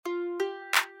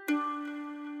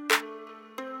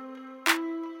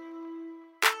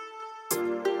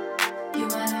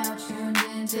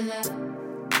into the.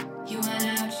 You are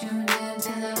now tuned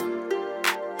into the.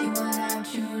 You are now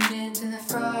tuned into the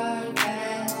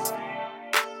broadcast.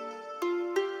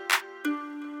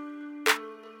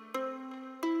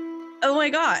 Oh my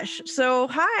gosh. So,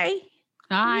 hi.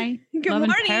 Hi. Good Love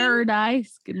morning. in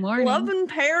Paradise. Good morning. Love in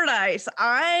Paradise.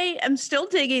 I am still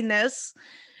digging this.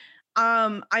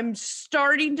 I'm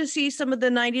starting to see some of the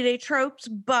 90-day tropes,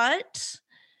 but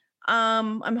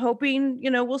I'm hoping,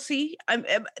 we'll see.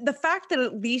 The fact that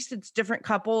at least it's different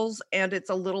couples and it's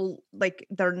a little like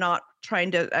they're not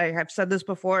trying to, I have said this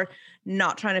before,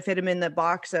 not trying to fit them in the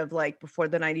box of like before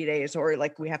the 90 days or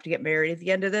like we have to get married at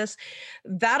the end of this.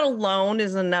 That alone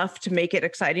is enough to make it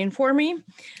exciting for me.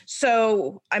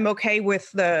 So I'm okay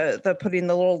with the putting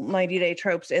the little 90-day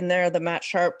tropes in there, the Matt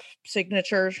Sharp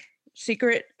signature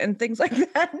secret and things like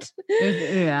that.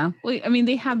 Yeah. Well, I mean,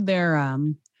 they have their I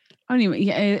don't even,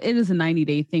 yeah, it is a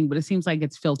 90-day thing, but it seems like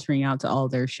it's filtering out to all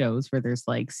their shows where there's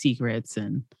like secrets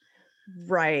and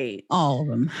right, all of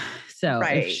them. So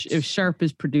right. if Sharp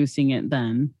is producing it,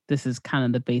 then this is kind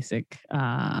of the basic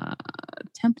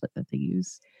template that they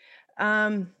use.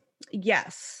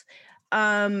 Yes.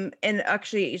 And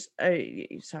actually,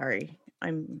 sorry,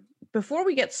 before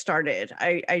we get started,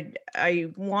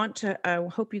 I want to, I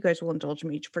hope you guys will indulge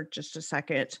me for just a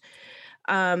second.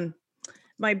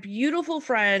 My beautiful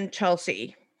friend,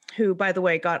 Chelsea, who, by the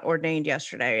way, got ordained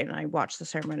yesterday, and I watched the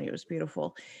ceremony. It was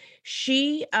beautiful.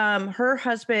 She, her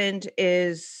husband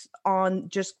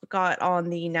just got on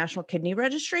the National Kidney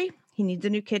Registry. He needs a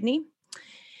new kidney.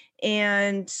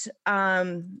 And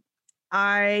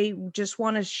I just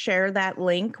want to share that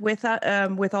link with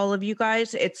all of you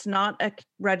guys. It's not a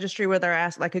registry where they're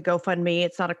asked like a GoFundMe.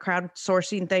 It's not a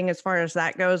crowdsourcing thing as far as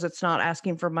that goes. It's not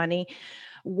asking for money.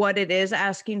 What it is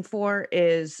asking for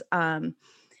is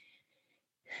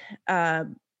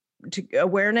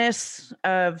awareness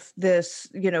of this,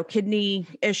 kidney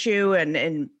issue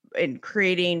and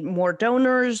creating more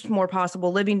donors, more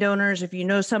possible living donors. If you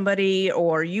know somebody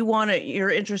or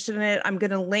you're interested in it, I'm going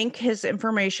to link his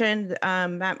information,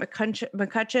 Matt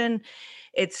McCutcheon.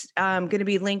 It's going to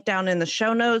be linked down in the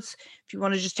show notes. If you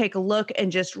want to just take a look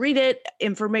and just read it,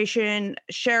 information,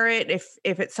 share it. If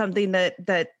it's something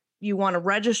that you want to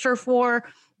register for,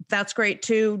 that's great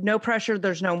too. No pressure.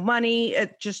 There's no money.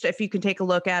 It just, if you can take a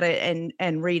look at it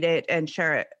and read it and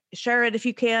share it if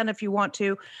you can, if you want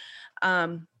to.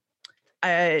 He's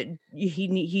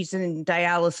in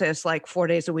dialysis like 4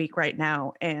 days a week right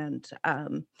now. And,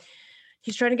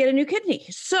 he's trying to get a new kidney.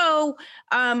 So,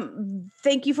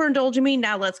 thank you for indulging me.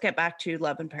 Now let's get back to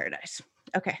Love in Paradise.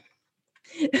 Okay.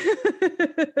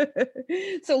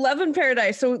 So Love in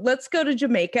Paradise. So let's go to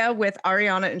Jamaica with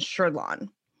Ariana and Sherlon.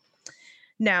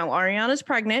 Now, Ariana's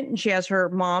pregnant and she has her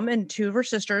mom and two of her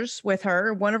sisters with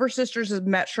her. One of her sisters has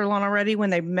met Sherlon already when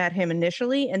they met him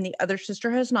initially, and the other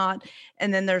sister has not.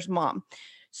 And then there's mom.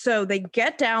 So they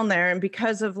get down there, and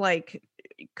because of like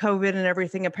COVID and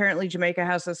everything, apparently Jamaica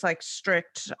has this like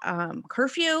strict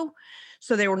curfew.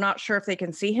 So they were not sure if they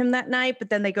can see him that night, but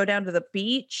then they go down to the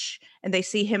beach and they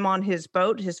see him on his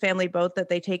boat, his family boat that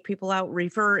they take people out,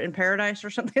 Reefer in Paradise or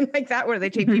something like that, where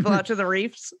they take people out to the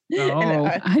reefs. Oh,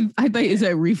 And, I thought you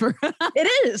said Reefer.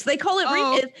 It is. They call it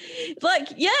like,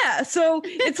 yeah. So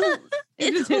it's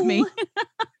it just hit me.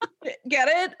 Get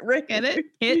it? Get it?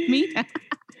 Hit me.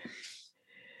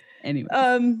 Anyway.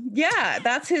 Yeah,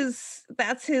 that's his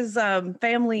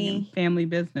family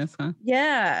business, huh?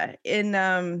 Yeah.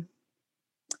 In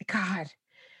God.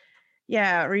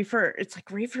 Yeah, Reefer. It's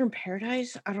like Reefer in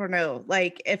Paradise. I don't know.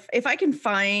 Like if I can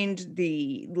find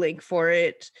the link for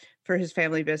it for his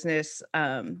family business,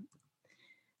 I'll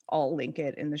link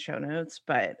it in the show notes.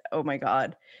 But oh my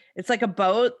God. It's like a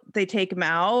boat. They take him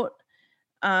out.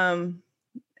 And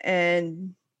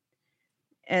I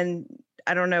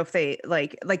don't know if they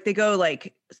like they go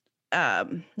like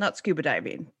not scuba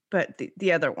diving, but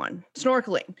the other one,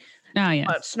 snorkeling. Oh,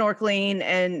 yes. Snorkeling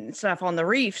and stuff on the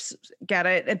reefs, get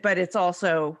it? But it's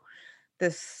also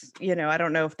this, I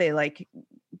don't know if they like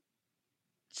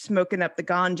smoking up the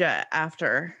ganja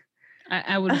after.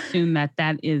 I would assume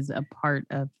that is a part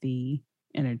of the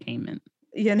entertainment.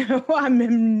 I have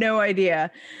no idea.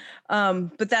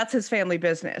 But that's his family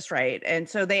business, right? And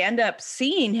so they end up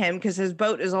seeing him because his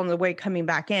boat is on the way coming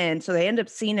back in. So they end up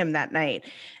seeing him that night,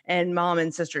 and mom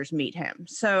and sisters meet him.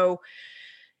 So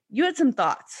you had some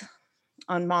thoughts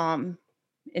on mom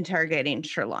interrogating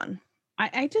Sherlon.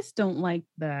 I just don't like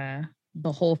the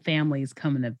whole family's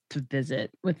coming to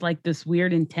visit with like this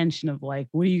weird intention of like,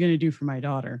 what are you going to do for my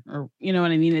daughter? Or, you know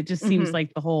what I mean? It just seems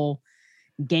like the whole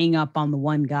gang up on the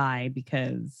one guy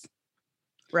because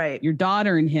right, your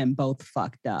daughter and him both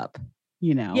fucked up.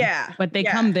 Yeah. But they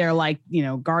come there like,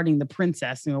 guarding the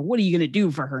princess. What are you going to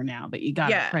do for her now that you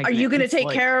got her pregnant? Are you going to It's take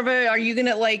care of it? Are you going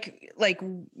to like,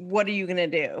 what are you going to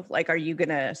do? Like, are you going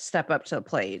to step up to the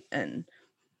plate? And,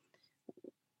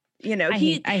 I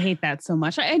hate that so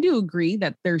much. I do agree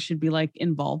that there should be like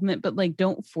involvement, but like,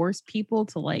 don't force people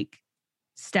to like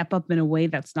step up in a way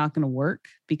that's not going to work,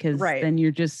 because then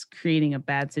you're just creating a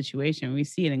bad situation. We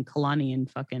see it in Kalani and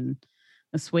fucking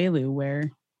Asuelu,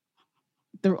 where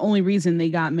the only reason they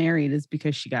got married is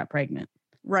because she got pregnant.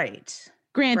 Right.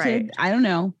 Granted, I don't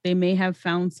know. They may have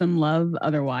found some love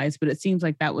otherwise, but it seems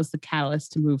like that was the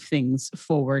catalyst to move things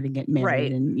forward and get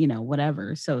married and,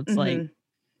 whatever. So it's like,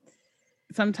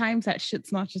 sometimes that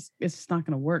shit's not just, it's just not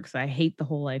going to work. So I hate the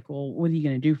whole like, well, what are you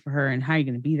going to do for her and how are you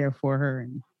going to be there for her?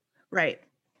 And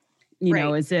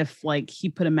as if like he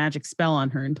put a magic spell on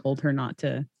her and told her not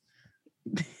to.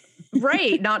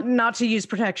 Not to use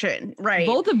protection. Right.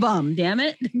 Both of them, damn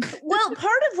it. Well,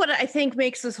 part of what I think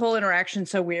makes this whole interaction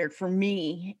so weird for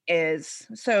me is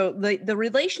so the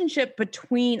relationship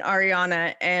between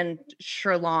Ariana and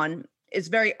Sherlon is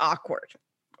very awkward,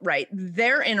 right?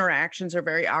 Their interactions are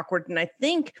very awkward. And I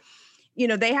think,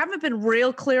 they haven't been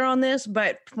real clear on this,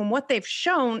 but from what they've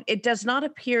shown, it does not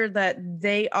appear that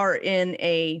they are in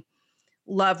a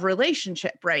love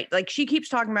relationship, right? Like she keeps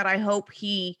talking about, I hope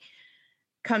he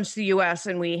comes to the US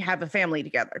and we have a family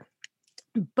together.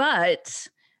 But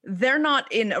they're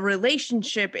not in a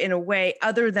relationship in a way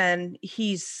other than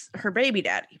he's her baby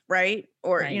daddy, right?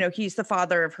 Or, he's the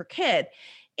father of her kid.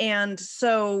 And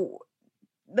so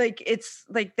like, it's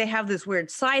like they have this weird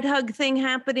side hug thing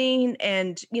happening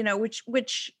and,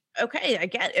 which, okay, I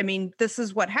get, I mean, this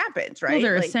is what happens, right? Well,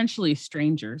 they're essentially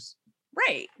strangers.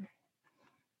 Right.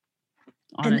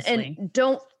 Honestly.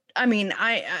 And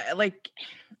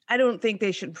I don't think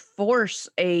they should force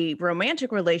a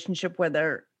romantic relationship where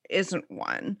there isn't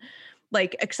one.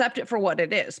 Like, accept it for what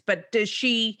it is. But does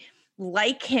she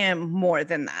like him more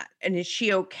than that? And is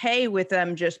she okay with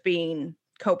them just being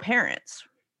co-parents?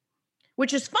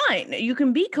 Which is fine. You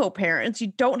can be co-parents.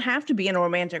 You don't have to be in a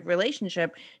romantic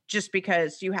relationship just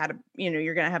because you had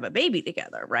you're going to have a baby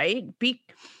together, right?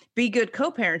 Be good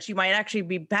co-parents. You might actually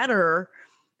be better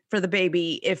for the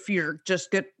baby if you're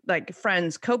just good, like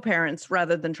friends, co-parents,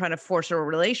 rather than trying to force a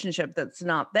relationship that's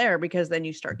not there, because then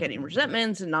you start getting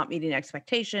resentments and not meeting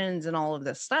expectations and all of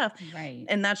this stuff. Right.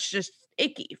 And that's just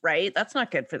icky, right? That's not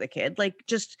good for the kid. Like,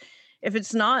 just, if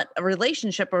it's not a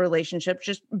relationship,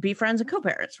 just be friends and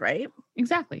co-parents, right?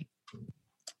 Exactly.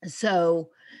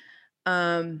 So,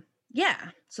 yeah.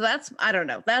 So that's, I don't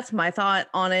know. That's my thought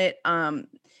on it.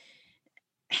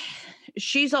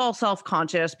 She's all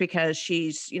self-conscious because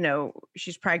she's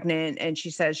pregnant, and she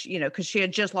says, because she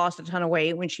had just lost a ton of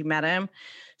weight when she met him.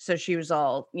 So she was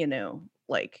all,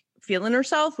 like feeling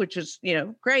herself, which is,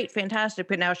 great, fantastic.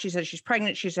 But now she says she's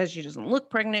pregnant. She says she doesn't look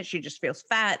pregnant. She just feels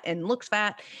fat and looks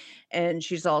fat. And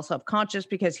she's all self-conscious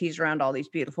because he's around all these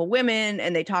beautiful women.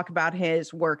 And they talk about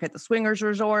his work at the swingers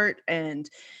resort, and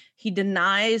he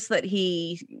denies that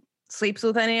he sleeps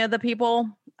with any of the people.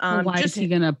 Why is he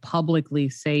going to publicly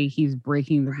say he's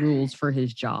breaking the rules for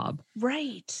his job?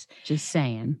 Right. Just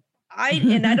saying. I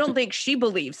don't think she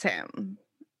believes him,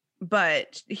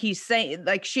 but he's saying,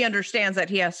 like, she understands that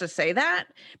he has to say that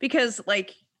because,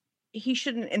 like, he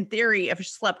shouldn't, in theory, have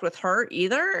slept with her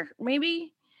either.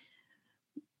 Maybe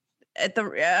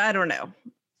I don't know.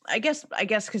 I guess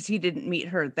because he didn't meet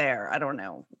her there. I don't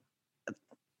know.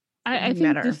 I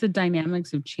think just the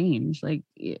dynamics have changed. Like,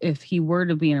 if he were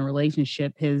to be in a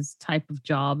relationship, his type of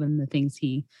job and the things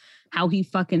how he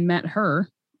fucking met her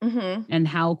and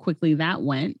how quickly that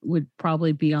went would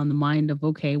probably be on the mind of,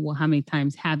 okay, well, how many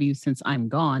times have you since I'm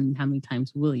gone? How many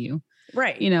times will you?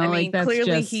 Right. I mean, like, that's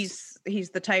clearly he's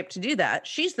the type to do that.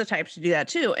 She's the type to do that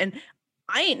too. And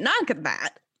I ain't knocking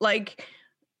that. Like,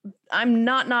 I'm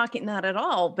not knocking that at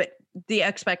all, but the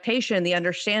expectation, the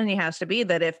understanding has to be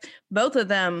that if both of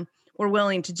them were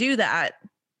willing to do that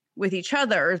with each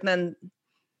other, then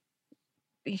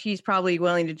he's probably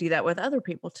willing to do that with other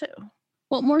people too.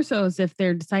 Well, more so as if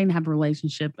they're deciding to have a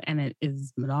relationship and it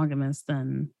is monogamous,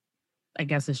 then I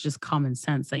guess it's just common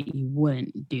sense that you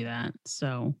wouldn't do that.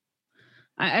 So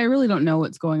I really don't know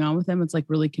what's going on with them. It's like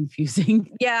really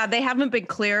confusing. Yeah, they haven't been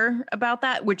clear about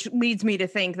that, which leads me to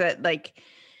think that, like,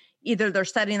 either they're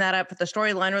setting that up for the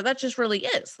storyline, or that just really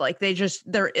is like,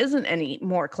 there isn't any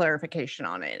more clarification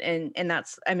on it. And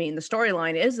that's, I mean, the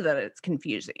storyline is that it's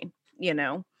confusing,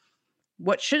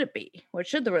 what should it be? What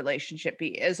should the relationship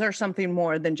be? Is there something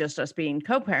more than just us being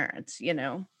co-parents?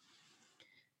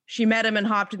 she met him and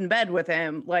hopped in bed with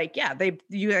him. Like, yeah, like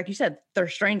you said, they're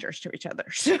strangers to each other.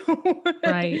 So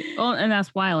Right. Well, and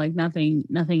that's why like nothing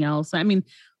else. I mean,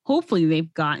 hopefully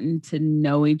they've gotten to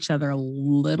know each other a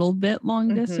little bit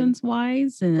long distance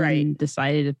wise and Right.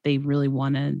 decided if they really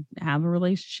want to have a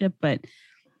relationship. But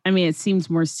I mean, it seems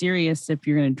more serious if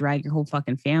you're going to drag your whole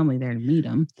fucking family there to meet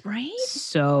them. Right.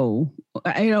 So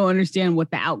I don't understand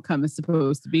what the outcome is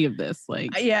supposed to be of this.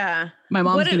 Like, yeah, my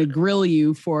mom's going to grill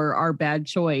you for our bad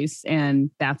choice.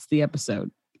 And that's the episode.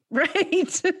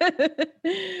 Right.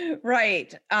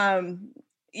 Right. Well,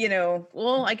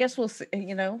 I guess we'll see,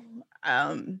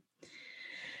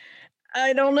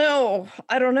 I don't know.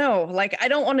 Like, I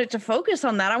don't want it to focus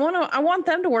on that. I want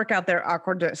them to work out their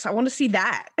awkwardness. I want to see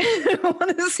that. I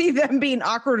want to see them being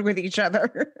awkward with each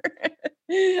other.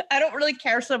 I don't really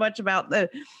care so much about the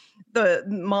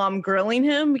mom grilling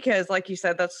him because, like you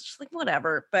said, that's just like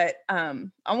whatever. But I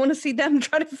want to see them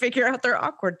try to figure out their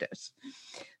awkwardness.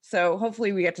 So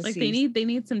hopefully we get to see. They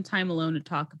need some time alone to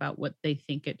talk about what they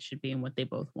think it should be and what they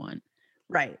both want.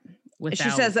 Right.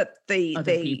 She says that they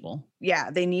people.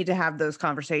 Yeah, they need to have those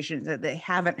conversations that they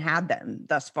haven't had them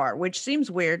thus far, which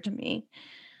seems weird to me.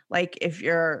 Like, if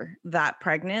you're that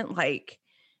pregnant, like,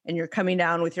 and you're coming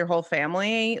down with your whole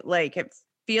family, like, it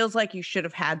feels like you should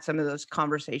have had some of those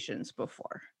conversations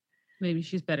before. Maybe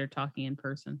she's better talking in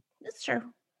person. That's true.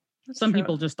 Some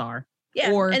people just are. Yeah.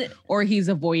 Or he's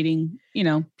avoiding,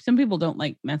 some people don't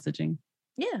like messaging.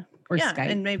 Yeah. Or yeah. Skype.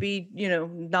 And maybe,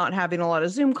 not having a lot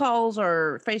of Zoom calls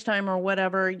or FaceTime or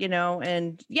whatever,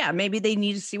 and yeah, maybe they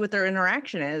need to see what their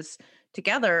interaction is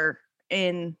together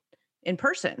in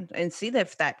person and see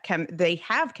if they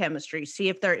have chemistry, see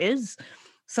if there is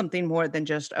something more than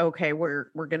just, okay, we're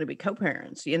going to be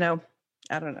co-parents, I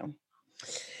don't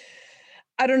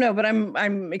know, but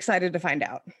I'm excited to find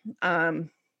out.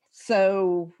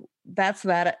 So that's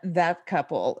that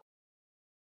couple.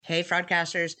 Hey,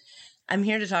 Fraudcasters. I'm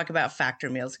here to talk about Factor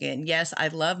Meals again. Yes, I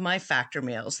love my Factor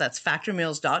Meals. That's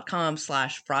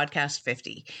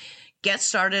factormeals.com/Fraudcast50. Get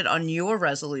started on your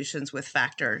resolutions with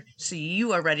Factor so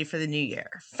you are ready for the new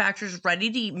year. Factor's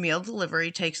ready-to-eat meal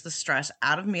delivery takes the stress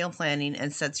out of meal planning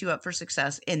and sets you up for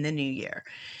success in the new year.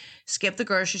 Skip the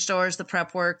grocery stores, the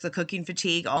prep work, the cooking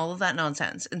fatigue, all of that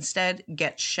nonsense. Instead,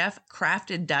 get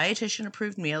chef-crafted,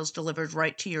 dietitian-approved meals delivered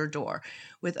right to your door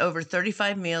with over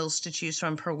 35 meals to choose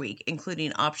from per week,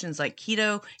 including options like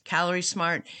keto, calorie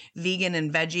smart, vegan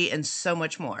and veggie, and so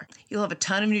much more. You'll have a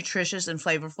ton of nutritious and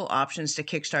flavorful options to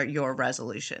kickstart your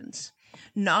resolutions.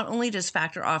 Not only does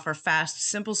Factor offer fast,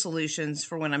 simple solutions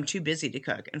for when I'm too busy to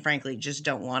cook and frankly just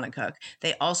don't want to cook,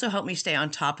 they also help me stay on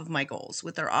top of my goals.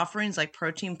 With their offerings like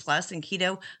Protein Plus and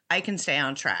Keto, I can stay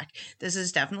on track. This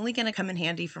is definitely going to come in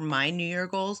handy for my New Year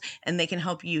goals, and they can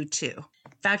help you too.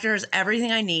 Factor has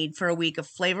everything I need for a week of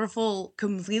flavorful,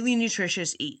 completely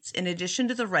nutritious eats. In addition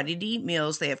to the ready-to-eat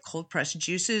meals, they have cold-pressed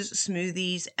juices,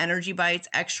 smoothies, energy bites,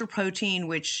 extra protein,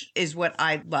 which is what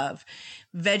I love,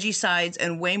 veggie sides,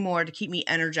 and way more to keep me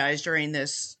energized during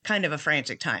this kind of a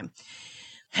frantic time.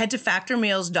 Head to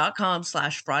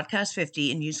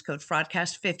factormeals.com/Fraudcast50 and use code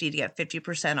Fraudcast50 to get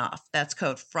 50% off. That's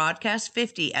code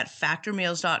Fraudcast50 at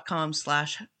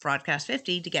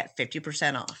factormeals.com/Fraudcast50 to get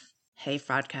 50% off. Hey,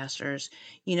 Fraudcasters.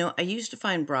 I used to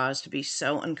find bras to be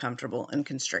so uncomfortable and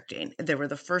constricting. They were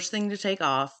the first thing to take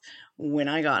off when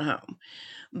I got home.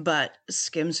 But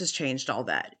Skims has changed all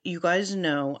that. You guys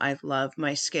know I love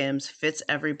my Skims Fits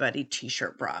Everybody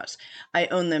t-shirt bras. I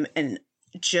own them in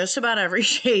just about every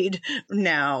shade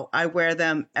now. I wear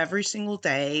them every single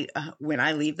day when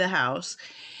I leave the house.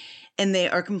 And they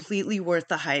are completely worth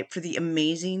the hype for the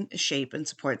amazing shape and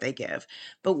support they give.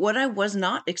 But what I was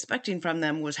not expecting from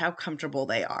them was how comfortable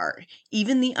they are.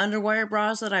 Even the underwire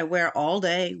bras that I wear all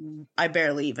day, I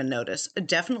barely even notice.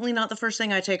 Definitely not the first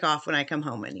thing I take off when I come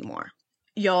home anymore.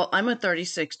 Y'all, I'm a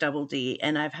 36 double D,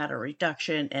 and I've had a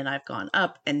reduction, and I've gone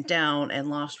up and down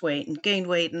and lost weight and gained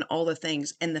weight and all the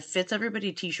things. And the Fits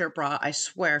Everybody t-shirt bra, I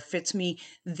swear, fits me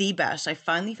the best. I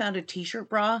finally found a t-shirt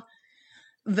bra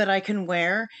that I can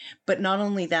wear, but not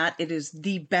only that, it is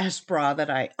the best bra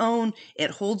that I own. It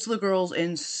holds the girls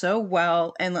in so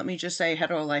well, and let me just say,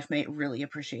 Hetero Life Mate really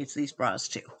appreciates these bras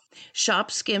too. Shop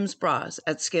Skims bras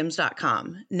at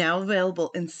skims.com, now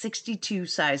available in 62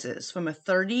 sizes, from a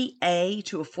 30A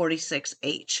to a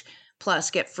 46H.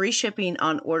 Plus, get free shipping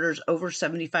on orders over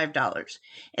 $75.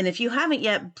 And if you haven't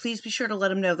yet, please be sure to let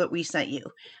them know that we sent you.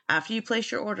 After you place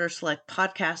your order, select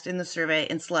podcast in the survey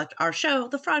and select our show,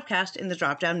 The Fraudcast, in the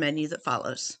drop-down menu that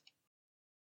follows.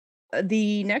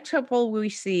 The next couple we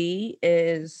see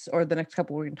the next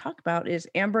couple we're going to talk about is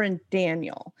Amber and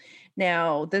Daniel.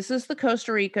 Now, this is the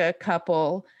Costa Rica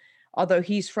couple, although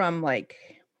he's from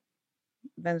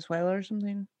Venezuela or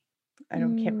something. I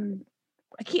don't can't.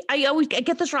 I always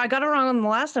get this wrong. I got it wrong on the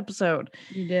last episode.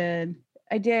 You did.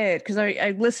 I did because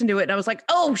I listened to it and I was like,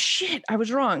 oh shit, I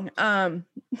was wrong. I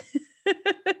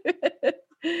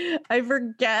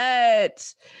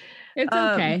forget. It's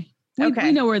okay. Okay.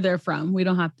 We know where they're from. We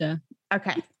don't have to.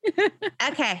 Okay.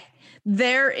 Okay.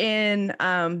 They're in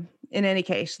any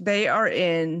case, they are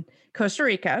in Costa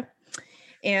Rica,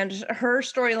 and their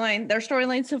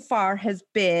storyline so far has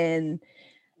been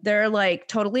they're like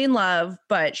totally in love,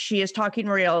 but she is talking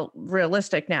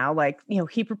realistic now. Like,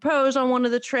 he proposed on one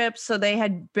of the trips, so they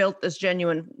had built this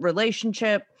genuine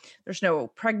relationship. There's no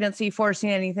pregnancy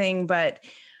forcing anything, but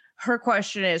her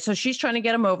question is, so she's trying to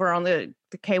get him over on the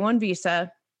K-1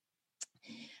 visa.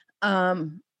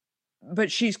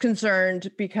 But she's concerned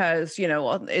because,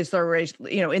 is there,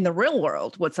 in the real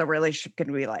world, what's the relationship going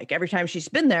to be like? Every time she's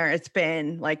been there, it's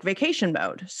been like vacation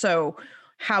mode. So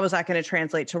how is that going to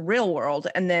translate to real world?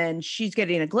 And then she's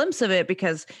getting a glimpse of it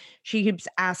because she keeps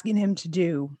asking him to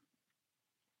do,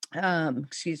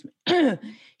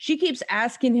 she keeps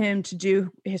asking him to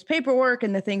do his paperwork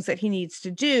and the things that he needs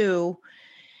to do.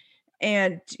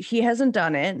 And he hasn't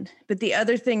done it. But the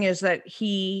other thing is that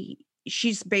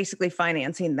she's basically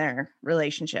financing their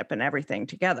relationship and everything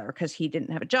together because he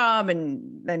didn't have a job,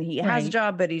 and then he has a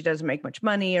job, but he doesn't make much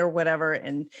money or whatever.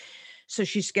 And so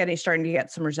she's starting to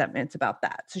get some resentments about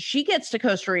that. So she gets to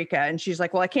Costa Rica and she's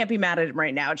like, well, I can't be mad at him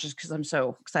right now just because I'm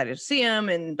so excited to see him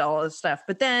and all this stuff.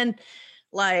 But then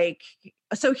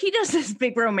so he does this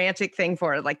big romantic thing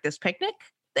for her, like this picnic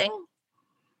thing.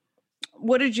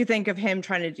 What did you think of him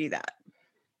trying to do that?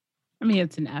 I mean,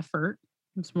 it's an effort.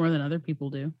 It's more than other people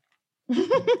do.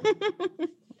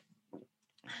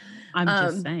 I'm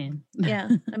just saying. Yeah,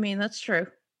 I mean, that's true.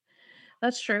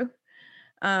 That's true.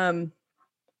 And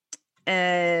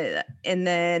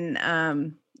then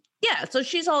so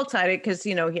she's all excited because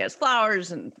he has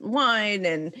flowers and wine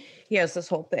and he has this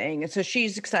whole thing, and so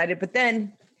she's excited, but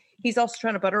then he's also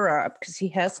trying to butter her up because he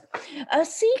has a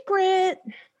secret.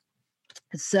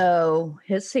 So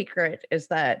his secret is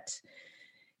that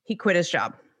he quit his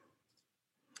job.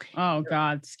 Oh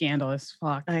God, scandalous.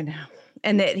 Fuck. I know.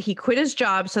 And that he quit his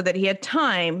job so that he had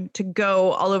time to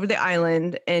go all over the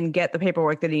island and get the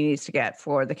paperwork that he needs to get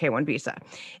for the K-1 visa,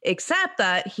 except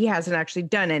that he hasn't actually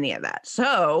done any of that.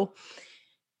 So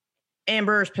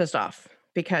Amber is pissed off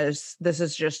because this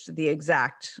is just the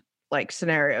exact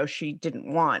scenario she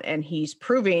didn't want. And he's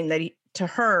proving that to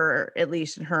her, at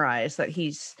least in her eyes, that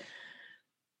he's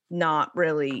not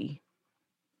really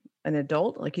an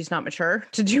adult. Like, he's not mature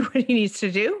to do what he needs to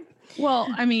do. Well,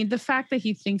 I mean, the fact that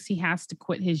he thinks he has to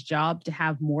quit his job to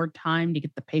have more time to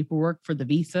get the paperwork for the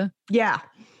visa. Yeah.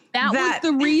 That was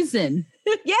the reason.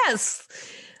 Yes.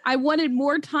 I wanted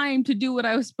more time to do what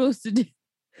I was supposed to do.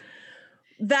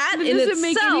 That it in doesn't itself,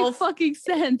 make any fucking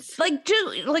sense.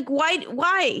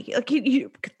 Why?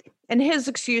 And his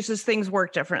excuse is things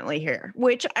work differently here,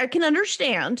 which I can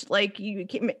understand. Like, you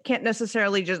can't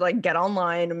necessarily just get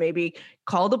online and maybe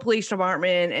call the police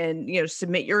department and,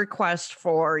 submit your request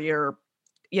for your,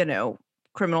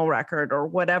 criminal record or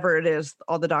whatever it is,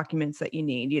 all the documents that you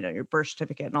need, your birth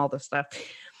certificate and all this stuff.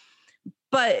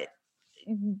 But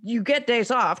you get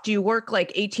days off. Do you work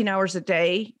 18 hours a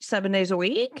day, 7 days a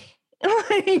week?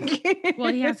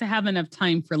 Well, he has to have enough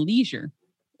time for leisure.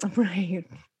 Right.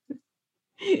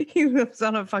 He lives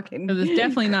on a fucking... Because it's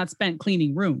definitely not spent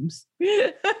cleaning rooms.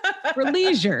 For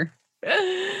leisure.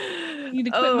 I need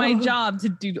to quit my job to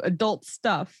do adult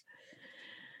stuff.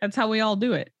 That's how we all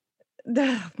do it.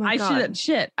 Oh,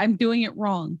 I'm doing it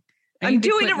wrong. I'm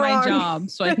doing it wrong. My job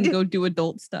so I can go do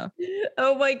adult stuff.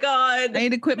 Oh my God. I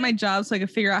need to quit my job so I can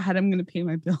figure out how I'm going to pay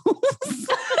my bills.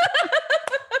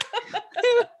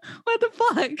 What the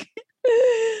fuck?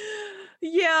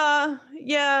 Yeah.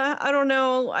 I don't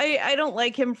know. I don't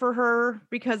like him for her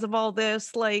because of all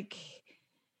this.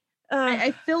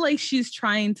 I feel like she's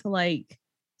trying to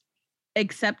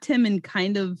accept him and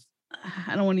kind of,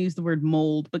 I don't want to use the word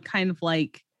mold, but kind of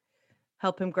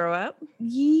help him grow up.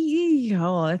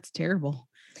 Oh, that's terrible.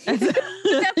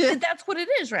 That's what it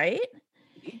is, right?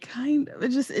 Kind of. It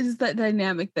just is that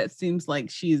dynamic that seems like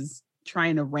she's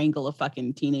trying to wrangle a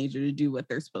fucking teenager to do what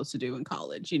they're supposed to do in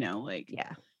college,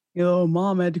 Yeah.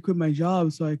 Mom, I had to quit my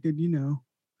job so I could,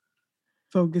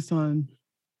 focus on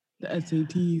the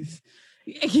SATs.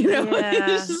 Yeah.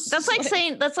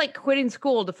 That's like quitting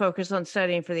school to focus on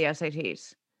studying for the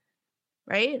SATs.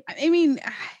 Right? I mean,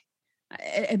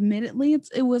 admittedly,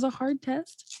 it was a hard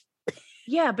test.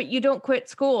 Yeah, but you don't quit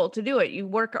school to do it. You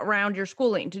work around your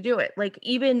schooling to do it.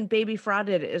 Even Baby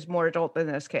Frauded is more adult than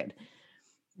this kid.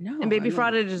 No. And Baby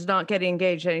Frauded is not getting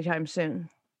engaged anytime soon.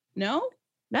 No?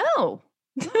 No.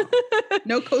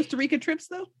 No Costa Rica trips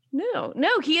though?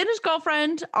 No, he and his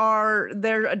girlfriend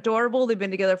they're adorable. They've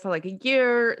been together for like a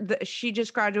year. She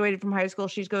just graduated from high school.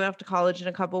 She's going off to college in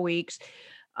a couple weeks.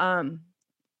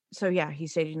 So yeah,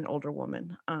 he's dating an older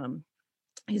woman.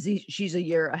 She's a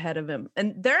year ahead of him,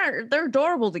 and they're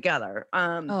adorable together.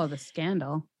 Oh, the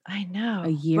scandal. I know. A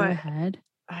year ahead.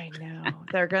 I know.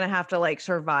 They're gonna have to like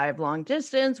survive long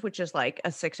distance, which is like a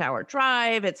 6-hour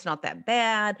drive. It's not that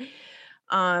bad.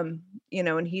 And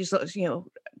he's,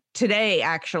 today,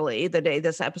 actually, the day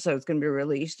this episode is going to be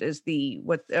released is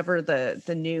whatever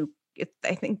the new,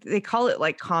 I think they call it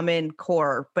like Common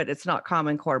Core, but it's not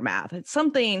Common Core math. It's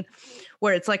something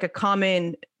where it's like a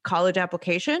common college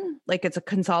application, like it's a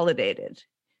consolidated.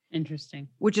 Interesting.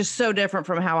 Which is so different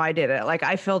from how I did it. Like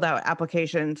I filled out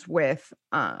applications with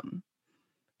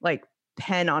like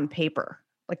pen on paper.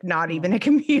 Like not even a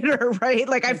computer, right?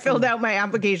 Like I filled out my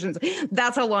applications.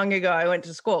 That's how long ago I went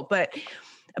to school. But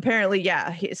apparently,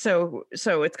 yeah. So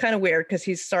it's kind of weird because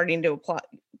he's starting to apply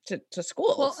to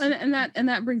schools. Well, and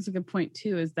that brings a good point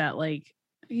too, is that like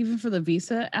even for the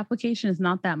visa application, it's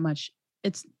not that much.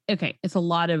 It's okay. It's a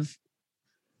lot of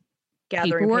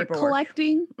gathering paperwork.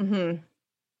 Collecting,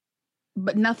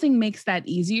 but nothing makes that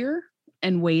easier.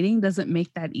 And waiting doesn't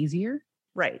make that easier.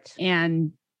 Right.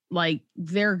 And like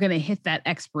they're going to hit that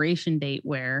expiration date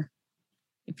where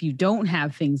if you don't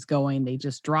have things going, they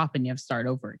just drop and you have to start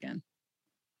over again.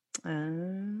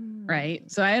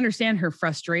 Right. So I understand her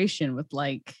frustration with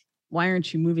like, why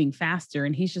aren't you moving faster?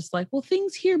 And he's just like, well,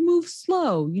 things here move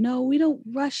slow. We don't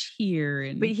rush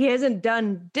here. But he hasn't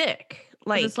done dick.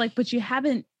 Like it's like, but you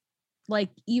haven't like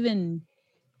even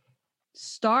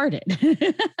started.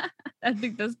 I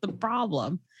think that's the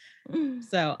problem.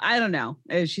 So I don't know.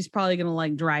 She's probably going to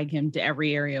like drag him to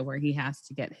every area where he has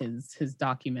to get his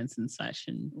documents and such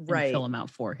and fill them out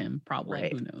for him. Probably.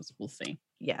 Right. Who knows? We'll see.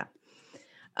 Yeah.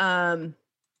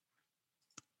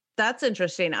 That's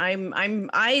interesting.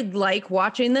 I like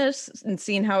watching this and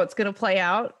seeing how it's going to play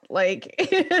out. Like,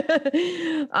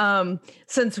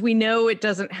 since we know it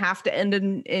doesn't have to end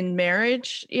in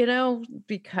marriage,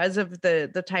 because of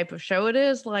the type of show it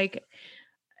is, like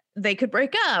they could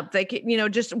break up. They could,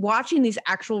 just watching these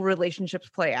actual relationships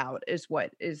play out is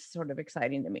what is sort of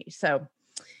exciting to me. So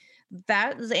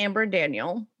that is Amber and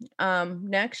Daniel.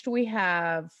 Next we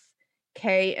have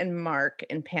Kay and Mark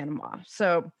in Panama.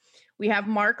 So we have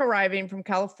Mark arriving from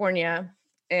California,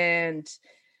 and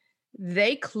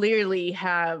they clearly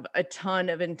have a ton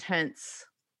of intense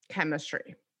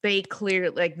chemistry. They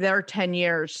clearly, like their 10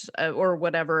 years or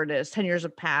whatever it is, 10 years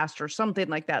have passed or something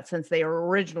like that since they were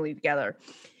originally together.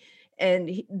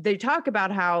 And they talk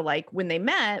about how like when they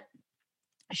met,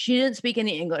 she didn't speak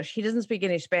any English. He doesn't speak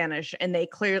any Spanish. And they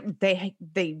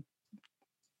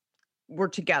were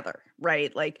together,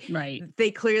 right? Like right. They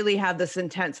clearly have this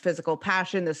intense physical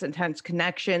passion, this intense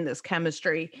connection, this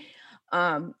chemistry.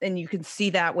 And you can see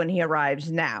that when he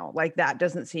arrives now, like that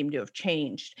doesn't seem to have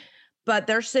changed. But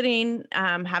they're sitting,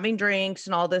 having drinks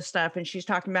and all this stuff. And she's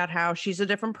talking about how she's a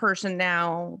different person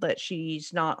now, that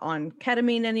she's not on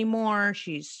ketamine anymore.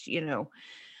 She's, the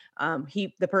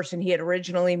person he had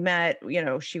originally met,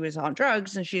 she was on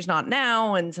drugs and she's not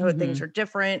now. And so things are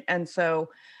different. And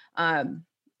so,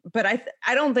 but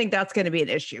I don't think that's going to be an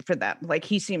issue for them. Like,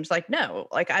 he seems like, no,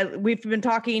 like we've been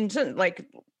talking to like,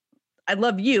 I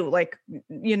love you. Like,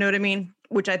 you know what I mean?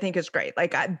 Which I think is great.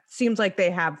 Like, it seems like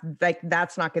they have, like,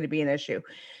 that's not going to be an issue.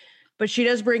 But she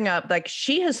does bring up, like,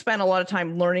 she has spent a lot of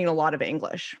time learning a lot of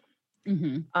English.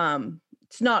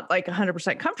 It's not like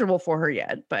 100% comfortable for her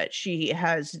yet, but she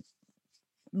has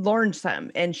learned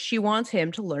some, and she wants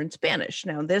him to learn Spanish.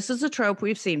 Now, this is a trope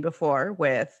we've seen before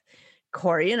with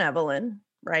Corey and Evelyn,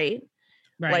 right?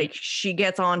 Right. Like, she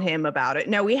gets on him about it.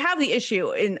 Now, we have the issue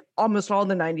in almost all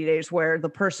the 90 days where the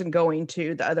person going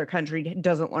to the other country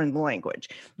doesn't learn the language.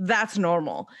 That's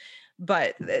normal.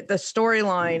 But the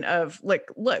storyline of like,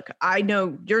 look, I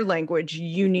know your language,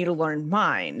 you need to learn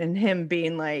mine. And him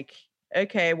being like,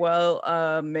 okay,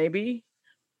 well, maybe,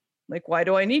 like, why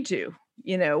do I need to?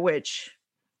 Which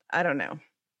I don't know.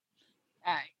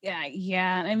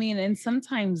 Yeah. I mean, and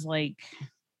sometimes like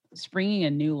springing a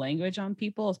new language on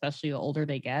people, especially the older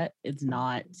they get, it's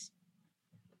not,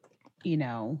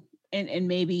 and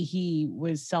maybe he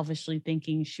was selfishly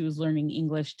thinking she was learning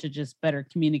English to just better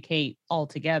communicate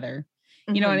altogether.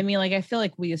 You know what I mean? Like, I feel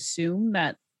like we assume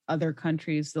that other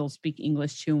countries, they'll speak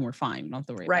English too, and we're fine. We don't have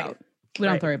to worry about, we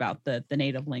don't have to worry about the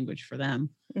native language for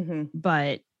them.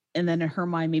 But, and then in her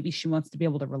mind, maybe she wants to be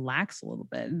able to relax a little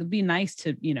bit. And it'd be nice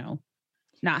to,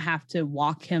 not have to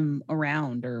walk him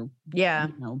around or,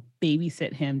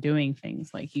 babysit him doing things.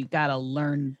 Like, you got to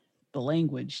learn the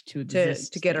language to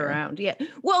exist to get there. around. Yeah.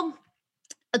 Well,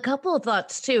 a couple of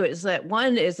thoughts too is that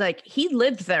one is like he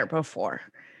lived there before.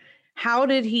 How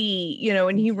did he,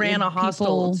 and he ran a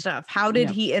hostel and stuff. How did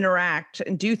he interact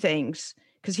and do things?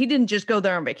 Because he didn't just go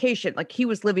there on vacation. Like he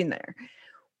was living there.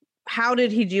 How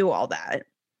did he do all that?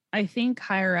 I think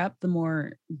higher up, the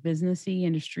more businessy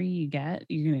industry you get,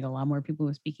 you're going to get a lot more people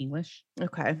who speak English.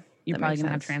 Okay. You're probably going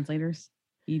to have translators.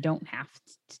 You don't have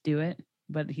to do it,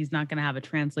 but he's not going to have a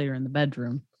translator in the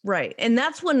bedroom. Right. And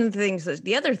that's one of the things that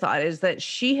the other thought is that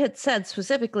she had said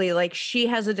specifically, like she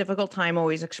has a difficult time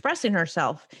always expressing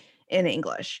herself in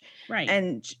English. Right.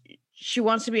 And she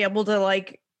wants to be able to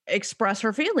like express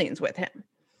her feelings with him.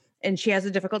 And she has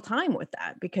a difficult time with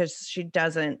that because she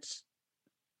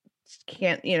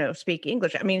can't speak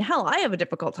English. I mean, hell, I have a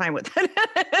difficult time with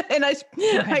that. And I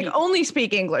only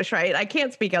speak English, right? I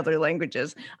can't speak other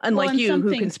languages, unlike you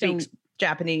who can speak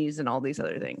Japanese and all these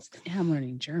other things. I'm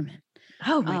learning German.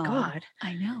 Oh my God.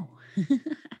 I know.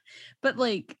 But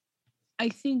like, I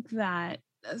think that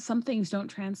some things don't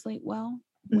translate well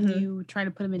when you try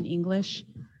to put them in English.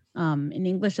 And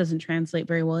English doesn't translate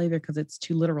very well either because it's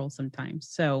too literal sometimes.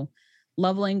 So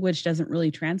love language doesn't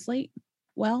really translate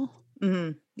well.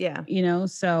 Mm-hmm. Yeah.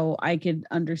 So I could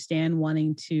understand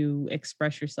wanting to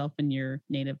express yourself in your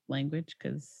native language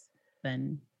because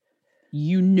then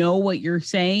what you're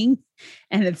saying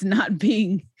and it's not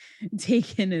being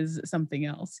taken as something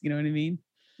else. You know what I mean?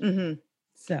 Mm-hmm.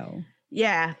 So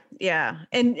yeah.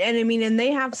 And I mean, and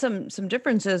they have some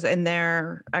differences in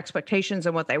their expectations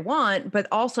and what they want, but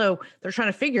also they're trying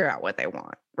to figure out what they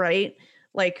want, right?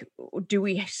 Like, do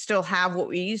we still have what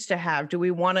we used to have? Do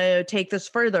we want to take this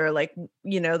further? Like,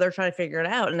 they're trying to figure it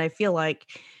out. And I feel like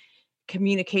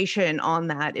communication on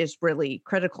that is really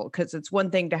critical because it's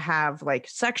one thing to have like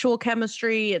sexual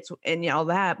chemistry, and all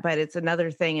that, but it's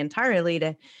another thing entirely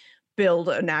to build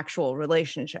an actual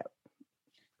relationship.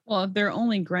 Well, if their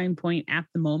only grind point at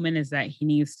the moment is that he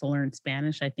needs to learn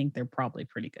Spanish, I think they're probably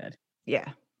pretty good.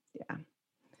 Yeah. And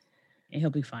he'll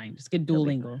be fine. Just get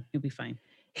Duolingo. He'll be fine.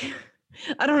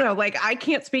 I don't know. Like, I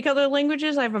can't speak other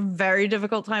languages. I have a very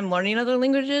difficult time learning other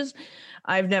languages.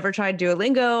 I've never tried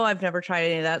Duolingo. I've never tried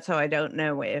any of that. So I don't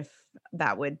know if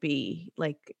that would be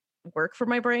like work for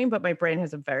my brain, but my brain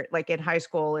has a very, like in high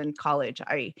school and college,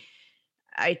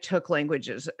 I took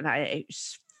languages and I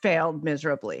failed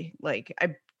miserably. Like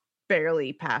I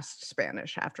barely passed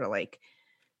Spanish after like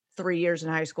 3 years in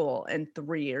high school and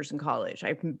 3 years in college.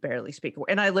 I can barely speak.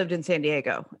 And I lived in San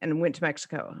Diego and went to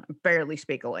Mexico. I barely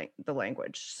speak the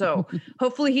language. So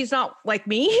hopefully he's not like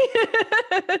me.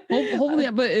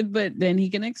 Hopefully, but then he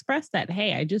can express that,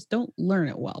 hey, I just don't learn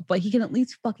it well, but he can at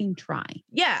least fucking try.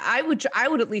 Yeah, I would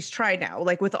at least try now.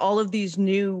 Like with all of these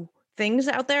new things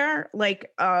out there,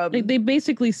 like they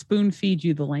basically spoon feed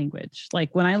you the language.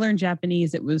 Like when I learned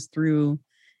Japanese, it was through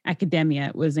academia.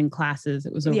 It was in classes.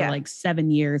 It was over like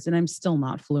 7 years and I'm still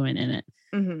not fluent in it.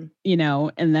 And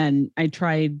then I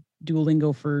tried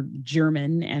Duolingo for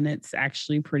German and it's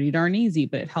actually pretty darn easy,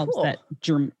 but it helps that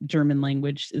German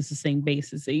language is the same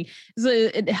basis. So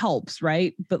it helps,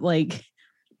 right? But like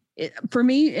for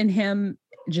me and him,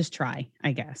 just try,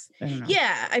 I guess. I don't know.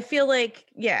 Yeah, I feel like,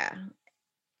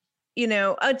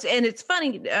 it's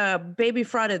funny, Baby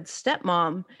Frauded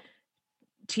Stepmom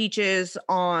teaches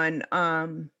on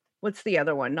what's the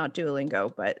other one? Not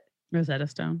Duolingo, but Rosetta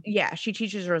Stone. Yeah, she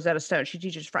teaches Rosetta Stone. She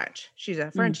teaches French. She's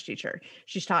a French teacher.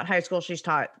 She's taught high school. She's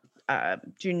taught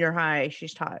junior high.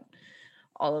 She's taught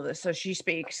all of this. So she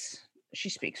speaks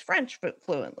French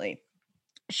fluently.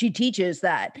 She teaches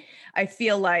that. I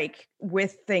feel like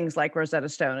with things like Rosetta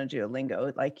Stone and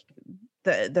Duolingo, like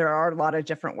there are a lot of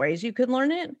different ways you could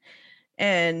learn it.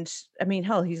 And I mean,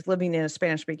 hell, he's living in a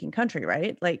Spanish speaking country,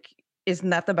 right? Like,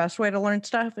 isn't that the best way to learn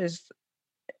stuff, is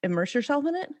immerse yourself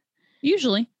in it?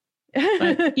 Usually.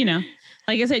 But,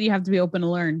 like I said, you have to be open to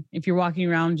learn. If you're walking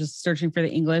around just searching for the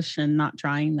English and not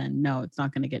trying, then no, it's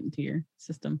not going to get into your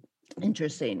system.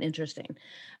 Interesting.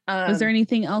 Was there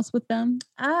anything else with them?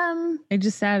 I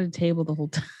just sat at a table the whole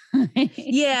time.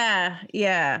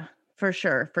 Yeah, for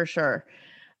sure.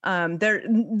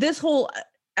 This whole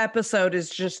episode is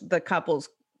just the couples,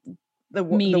 the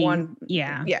one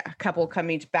couple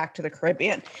coming back to the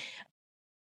Caribbean.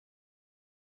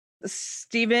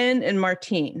 Steven and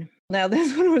Martine. Now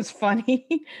this one was funny.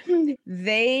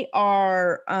 They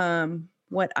are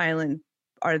what island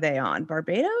are they on?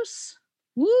 Barbados?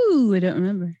 Woo, I don't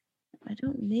remember. I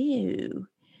don't know.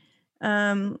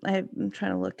 I'm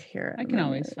trying to look here. I can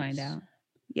always find out.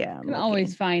 Yeah, I can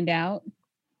always find out.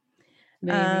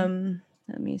 Maybe.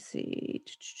 Let me see.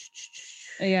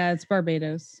 Yeah, it's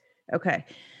Barbados. Okay.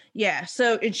 Yeah.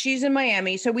 So, and she's in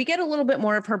Miami. So we get a little bit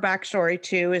more of her backstory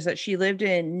too, is that she lived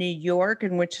in New York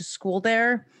and went to school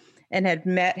there and had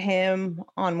met him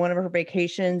on one of her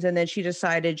vacations. And then she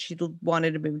decided she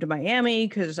wanted to move to Miami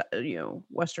because,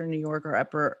 Western New York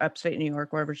or upstate New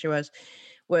York, wherever she was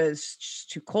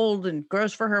just too cold and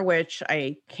gross for her, which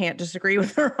I can't disagree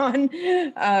with her on,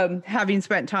 having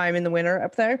spent time in the winter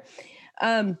up there.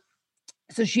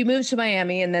 So she moves to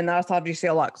Miami, and then that's obviously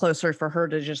a lot closer for her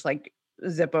to just like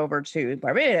zip over to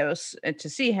Barbados and to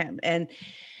see him. And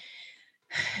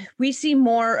we see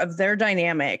more of their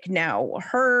dynamic. Now,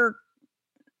 her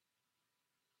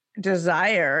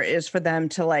desire is for them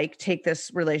to like take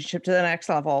this relationship to the next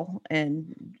level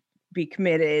and be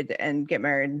committed and get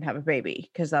married and have a baby,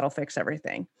 because that'll fix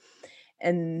everything.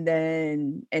 And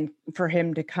for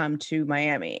him to come to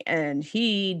Miami, and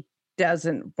he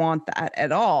doesn't want that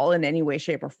at all in any way,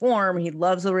 shape, or form. He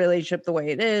loves the relationship the way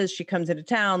it is. She comes into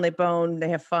town, they bone, they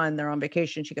have fun, they're on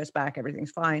vacation, she goes back,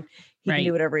 everything's fine. He can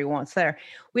do whatever he wants there.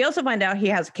 We also find out he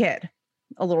has a kid,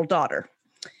 a little daughter.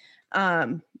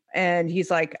 And he's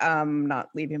like, I'm not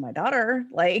leaving my daughter.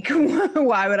 Like,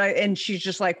 why would I? And she's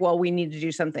just like, well, we need to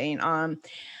do something.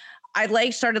 I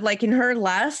started liking her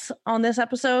less on this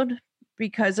episode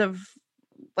because of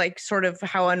like sort of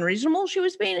how unreasonable she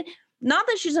was being. Not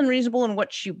that she's unreasonable in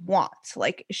what she wants.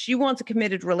 Like, she wants a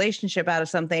committed relationship out of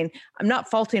something. I'm not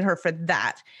faulting her for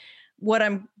that. What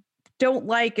I don't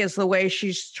like is the way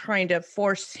she's trying to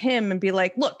force him and be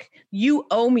like, look, you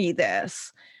owe me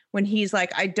this, when he's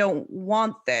like, I don't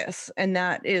want this. And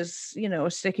that is, a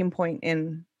sticking point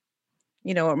in,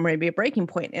 or maybe a breaking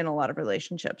point in a lot of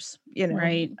relationships,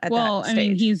 Right. At Well, that I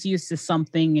mean, stage. he's used to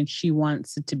something and she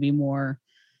wants it to be more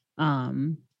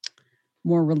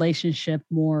relationship,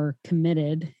 more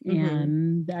committed. Mm-hmm.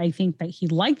 And I think that he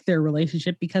liked their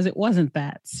relationship because it wasn't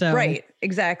that. So right,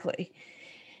 exactly.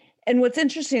 And what's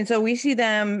interesting, so we see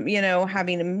them,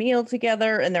 having a meal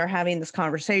together, and they're having this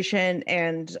conversation,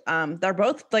 and they're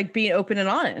both like being open and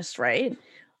honest, right?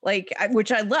 Like,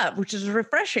 which I love, which is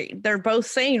refreshing. They're both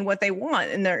saying what they want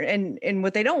and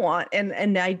what they don't want.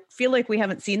 And I feel like we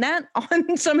haven't seen that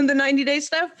on some of the 90 Day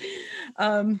stuff,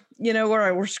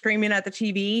 where we're screaming at the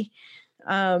TV.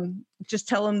 Just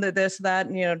tell him that this, that,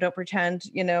 and, don't pretend,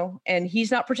 and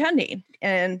he's not pretending.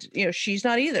 And, she's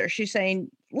not either. She's saying,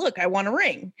 look, I want a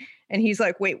ring. And he's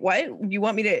like, wait, what? You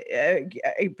want me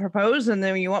to propose? And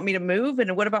then you want me to move?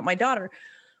 And what about my daughter?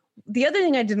 The other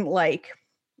thing I didn't like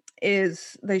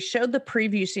is they showed the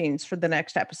preview scenes for the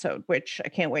next episode, which I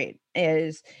can't wait,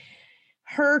 is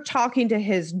her talking to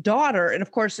his daughter. And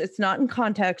of course, it's not in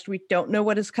context. We don't know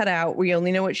what is cut out. We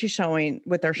only know what she's showing.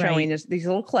 What they're showing is these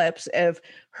little clips of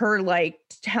her like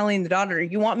telling the daughter,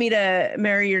 you want me to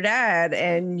marry your dad,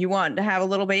 and you want to have a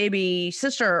little baby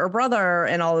sister or brother,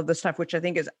 and all of this stuff, which I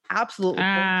think is absolutely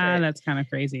bullshit. That's kind of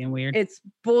crazy and weird. It's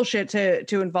bullshit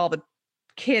to involve a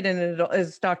kid in an adult.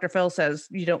 As Dr. Phil says,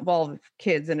 you don't involve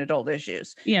kids in adult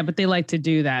issues. Yeah, but they like to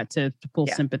do that to pull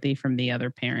sympathy from the other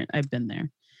parent. I've been there.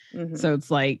 Mm-hmm. So it's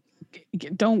like,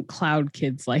 don't cloud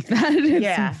kids like that.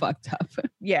 It's so fucked up.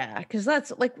 Yeah, because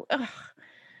that's like,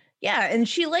 yeah, and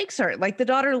she likes her. Like, the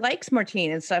daughter likes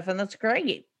Martine and stuff, and that's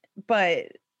great.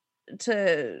 But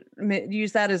to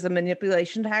use that as a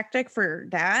manipulation tactic for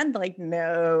dad, like,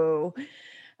 no.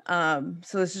 So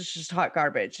this is just hot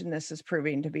garbage, and this is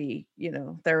proving to be,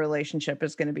 their relationship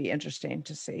is going to be interesting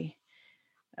to see.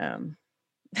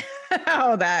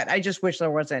 How that, I just wish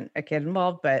there wasn't a kid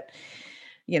involved, but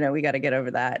we got to get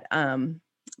over that.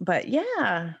 But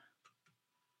yeah,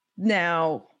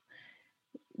 now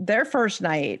their first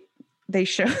night, they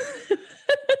show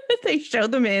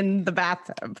them in the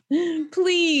bathtub.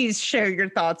 Please share your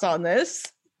thoughts on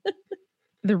this.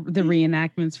 The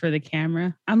reenactments for the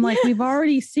camera. I'm like, we've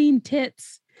already seen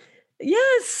tits.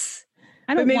 Yes.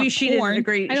 I don't but maybe want she porn. didn't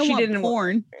agree. I don't she want didn't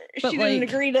porn. She didn't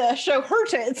agree to show her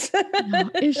tits. No,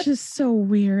 it's just so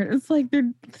weird. It's like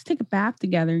let's take a bath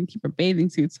together and keep our bathing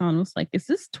suits on. It's like, is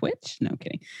this Twitch? No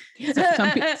kidding.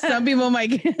 Some people might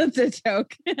get it's a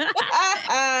joke.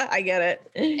 I get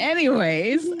it.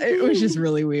 Anyways, it was just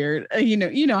really weird. You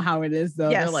know how it is though.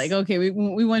 Yes. They're like, okay,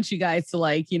 we want you guys to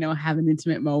like, have an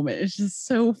intimate moment. It's just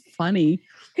so funny.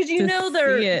 Because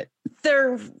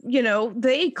they're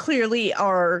they clearly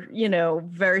are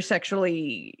very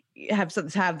sexually have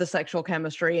the sexual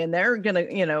chemistry, and they're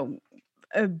gonna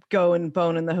go and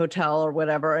bone in the hotel or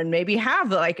whatever, and maybe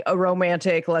have like a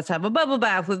romantic, let's have a bubble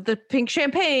bath with the pink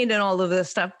champagne and all of this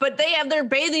stuff. But they have their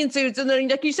bathing suits, and then,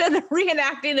 like you said, they're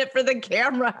reenacting it for the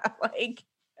camera. Like,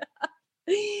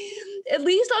 at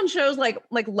least on shows like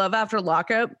Love After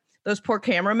Lockup, those poor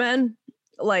cameramen,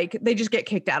 like they just get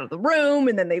kicked out of the room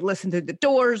and then they listen through the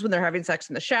doors when they're having sex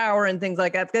in the shower and things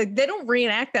like that. They don't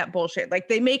reenact that bullshit. Like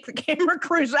they make the camera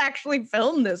crews actually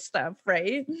film this stuff,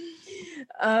 right?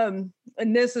 And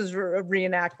this is a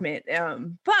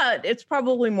reenactment, but it's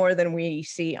probably more than we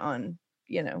see on,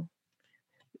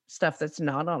 stuff that's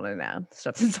not on an ad,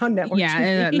 stuff that's on network Yeah,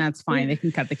 TV. and that's fine. They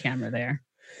can cut the camera there.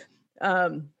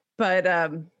 But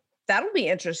that'll be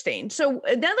interesting. So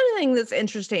another thing that's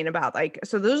interesting about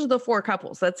so those are the 4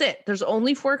 couples. That's it. There's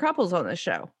only 4 couples on this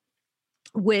show,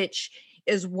 which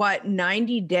is what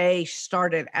 90 Day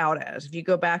started out as. If you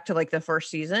go back to the first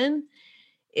season,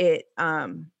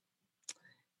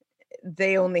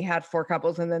 they only had 4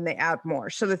 couples and then they add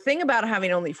more. So the thing about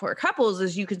having only 4 couples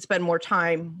is you can spend more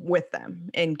time with them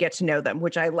and get to know them,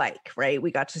 which I like, right?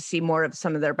 We got to see more of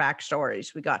some of their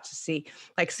backstories. We got to see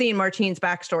seeing Martine's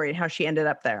backstory and how she ended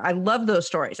up there. I love those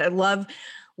stories. I love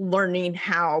learning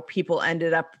how people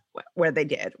ended up where they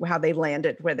did, how they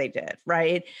landed where they did,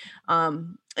 right?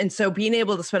 And so being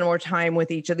able to spend more time with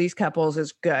each of these couples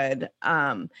is good.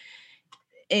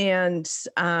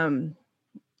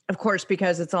 Of course,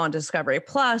 because it's on Discovery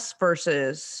Plus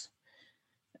versus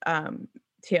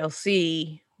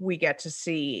TLC, we get to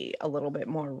see a little bit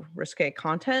more risque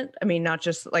content. I mean, not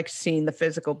just seeing the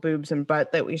physical boobs and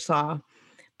butt that we saw,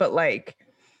 but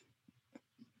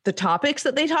the topics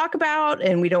that they talk about,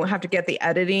 and we don't have to get the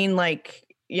editing,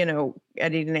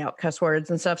 editing out cuss words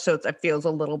and stuff. So it feels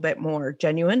a little bit more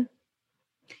genuine.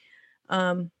 You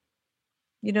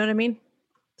know what I mean?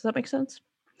 Does that make sense?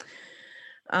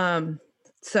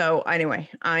 So anyway,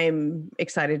 I'm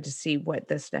excited to see what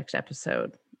this next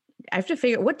episode. I have to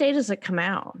figure what day does it come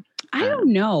out? I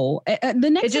don't know.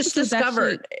 The next it just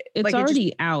discovered it's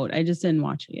already out. I just didn't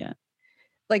watch it yet.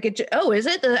 Is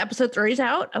it the episode 3 is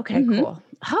out? Okay, cool.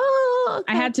 Oh,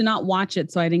 okay. I had to not watch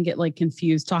it so I didn't get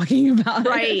confused talking about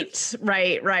it.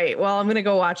 Right. Well, I'm gonna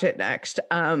go watch it next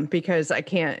because I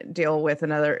can't deal with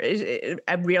a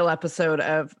real episode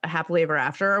of Happily Ever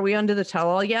After. Are we onto the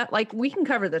tell-all yet? We can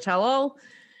cover the tell-all,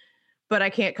 but I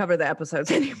can't cover the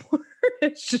episodes anymore.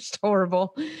 It's just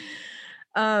horrible.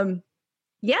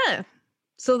 Yeah.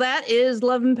 So that is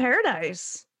Love in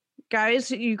Paradise.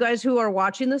 Guys, you guys who are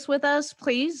watching this with us,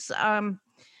 please come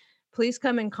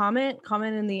and comment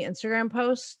in the Instagram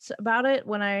posts about it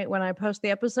when I post the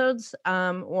episodes,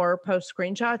 or post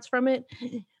screenshots from it,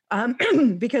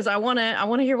 because I want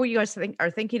to hear what you guys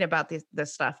are thinking about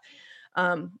this stuff.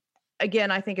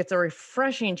 Again, I think it's a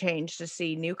refreshing change to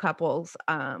see new couples.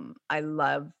 I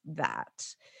love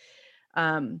that.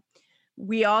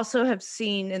 We also have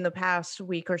seen in the past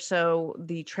week or so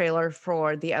the trailer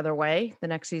for The Other Way, the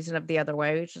next season of The Other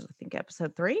Way, which is, I think,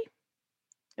 season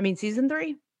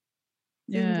 3.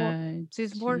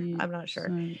 Season 4? I'm not sure.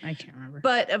 I can't remember.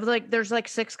 But there's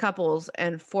 6 couples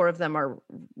and 4 of them are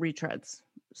retreads.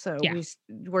 So yeah.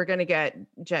 We're going to get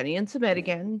Jenny and Submit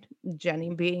again,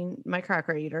 Jenny being my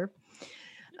cracker eater.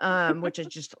 Which is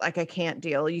just I can't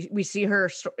deal. We see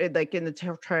her in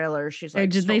the trailer. She's they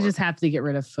just have to get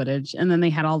rid of footage, and then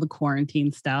they had all the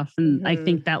quarantine stuff, and I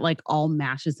think that all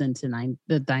mashes into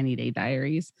the 90 Day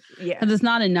Diaries. Yeah, because it's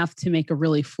not enough to make a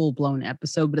really full blown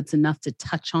episode, but it's enough to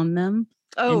touch on them.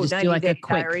 Oh, just 90 Day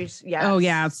Diaries. Yeah. Oh,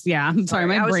 yeah. I'm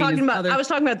sorry. I was talking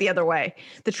about The Other Way,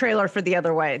 the trailer for The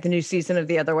Other Way, the new season of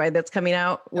The Other Way that's coming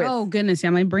out. Oh goodness, yeah.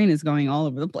 My brain is going all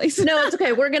over the place. No, it's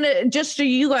okay. We're gonna just so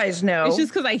you guys know. It's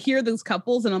just because I hear those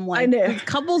couples and I'm like, these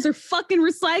couples are fucking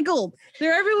recycled.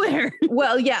 They're everywhere.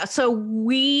 Well, yeah. So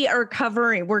we are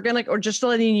covering. Or just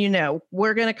letting you know,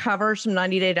 we're gonna cover some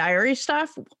 90 Day Diary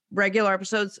stuff, regular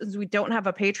episodes. Since we don't have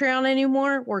a Patreon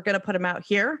anymore, we're gonna put them out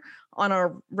here on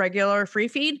our regular free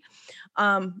feed.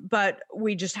 But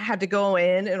we just had to go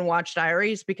in and watch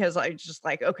Diaries because I just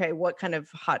okay, what kind of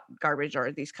hot garbage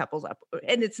are these couples up?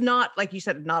 And it's not, like you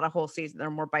said, not a whole season. They're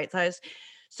more bite-sized.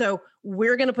 So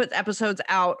we're going to put episodes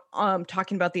out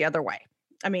talking about The Other Way.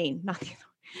 I mean, not the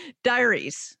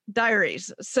Diaries.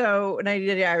 So 90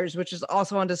 Day Diaries, which is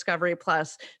also on Discovery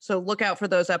Plus. So look out for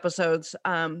those episodes.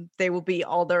 They will be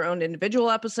all their own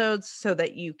individual episodes so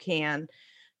that you can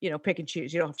pick and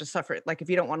choose. You don't have to suffer it. If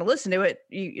you don't want to listen to it,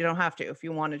 you don't have to. If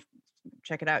you want to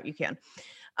check it out, you can.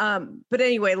 But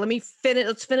anyway, let's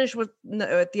finish with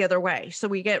The Other Way. So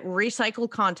we get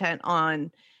recycled content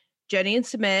on Jenny and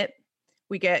Submit.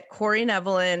 We get Corey and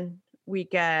Evelyn. We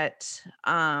get,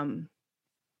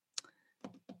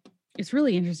 it's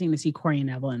really interesting to see Corey and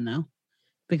Evelyn though,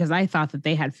 because I thought that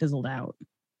they had fizzled out.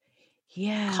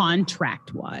 Yeah.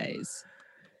 Contract wise.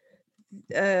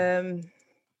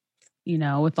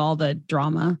 With all the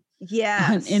drama on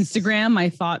Instagram, I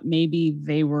thought maybe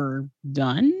they were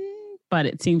done but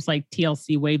it seems like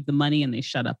TLC waived the money and they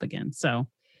shut up again. So,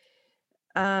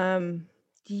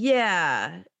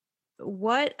 yeah.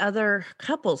 What other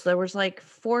couples? There was like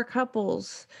 4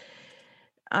 couples.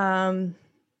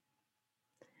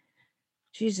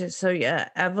 Jesus. So yeah,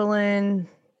 Evelyn,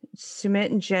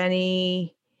 Sumit and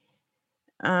Jenny.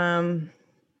 Oh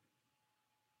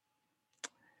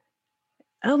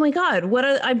my God.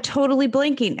 I'm totally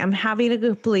blanking. I'm having a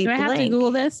complete do I have blank. to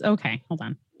Google this? Okay, hold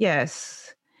on.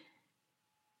 Yes.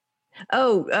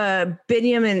 Oh,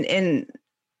 Binyam and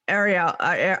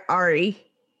Ari,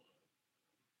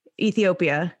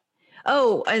 Ethiopia.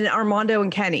 Oh, and Armando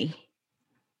and Kenny.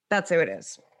 That's who it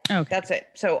is. Okay. That's it.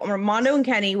 So Armando and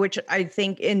Kenny, which I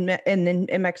think in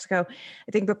Mexico,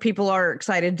 I think that people are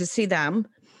excited to see them.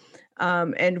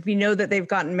 And we know that they've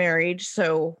gotten married.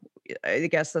 So I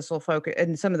guess this will focus,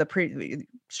 and some of the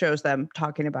shows them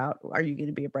talking about, are you going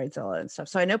to be a bridezilla and stuff.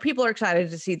 So I know people are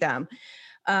excited to see them.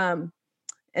 And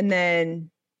then,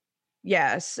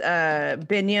 yes,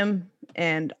 Binyam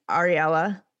and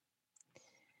Ariella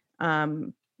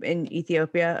in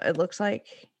Ethiopia, it looks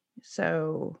like.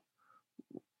 So,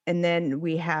 and then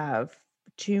we have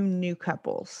 2 new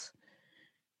couples,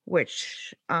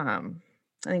 which I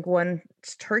think one's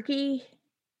Turkey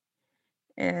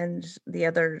and the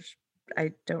other's,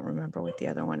 I don't remember what the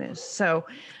other one is. So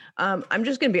I'm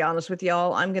just going to be honest with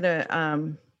y'all. I'm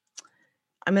going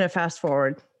to fast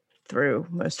forward through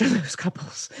most of those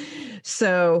couples.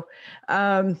 So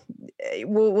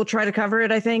we'll try to cover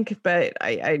it, I think, but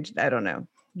I don't know.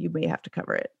 You may have to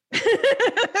cover it.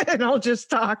 And I'll just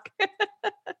talk.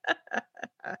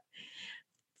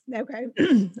 Okay.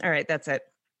 All right, that's it.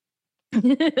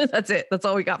 That's it. That's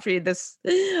all we got for you this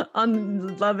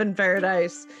on Love in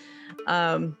Paradise.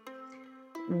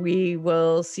 We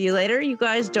will see you later. You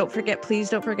guys, please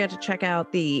don't forget to check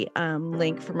out the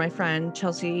link for my friend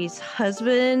Chelsea's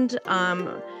husband.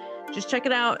 Just check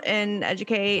it out and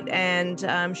educate and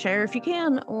share if you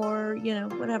can, or,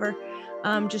 whatever.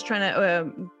 Just trying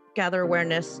to gather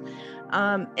awareness.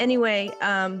 Anyway,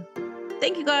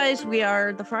 thank you guys. We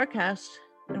are the Fraudcast,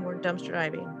 and we're dumpster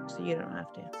diving, so you don't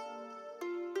have to.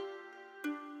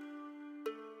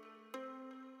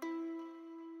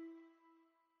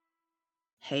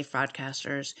 Hey,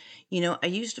 fraudcasters. I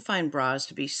used to find bras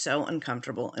to be so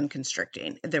uncomfortable and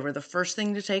constricting. They were the first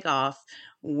thing to take off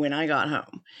when I got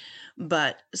home.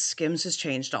 But Skims has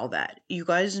changed all that. You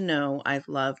guys know I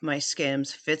love my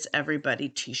Skims Fits Everybody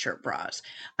t-shirt bras.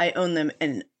 I own them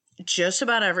in just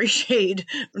about every shade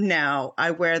now.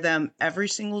 I wear them every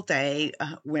single day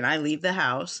when I leave the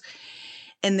house.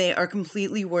 And they are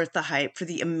completely worth the hype for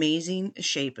the amazing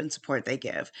shape and support they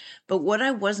give. But what I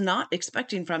was not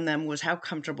expecting from them was how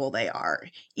comfortable they are.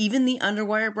 Even the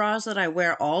underwire bras that I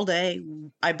wear all day,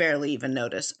 I barely even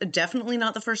notice. Definitely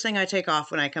not the first thing I take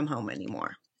off when I come home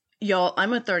anymore. Y'all,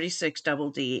 I'm a 36 double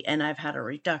D, and I've had a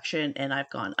reduction, and I've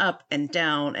gone up and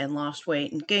down and lost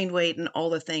weight and gained weight and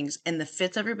all the things. And the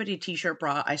Fits Everybody t-shirt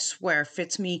bra, I swear,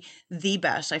 fits me the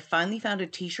best. I finally found a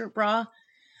t-shirt bra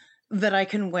that I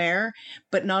can wear,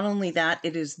 but not only that,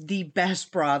 it is the best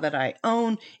bra that I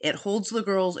own. It holds the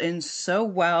girls in so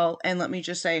well, and let me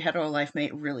just say, Hetero Life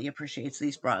Mate really appreciates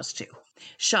these bras too.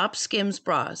 Shop Skims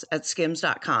bras at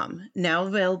skims.com, now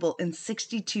available in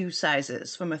 62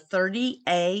 sizes, from a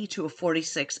 30A to a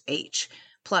 46H.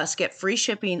 Plus, get free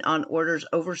shipping on orders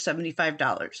over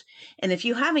 $75. And if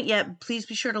you haven't yet, please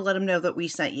be sure to let them know that we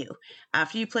sent you.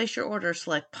 After you place your order,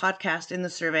 select podcast in the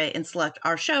survey and select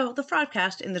our show, The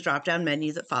Fraudcast, in the drop-down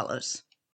menu that follows.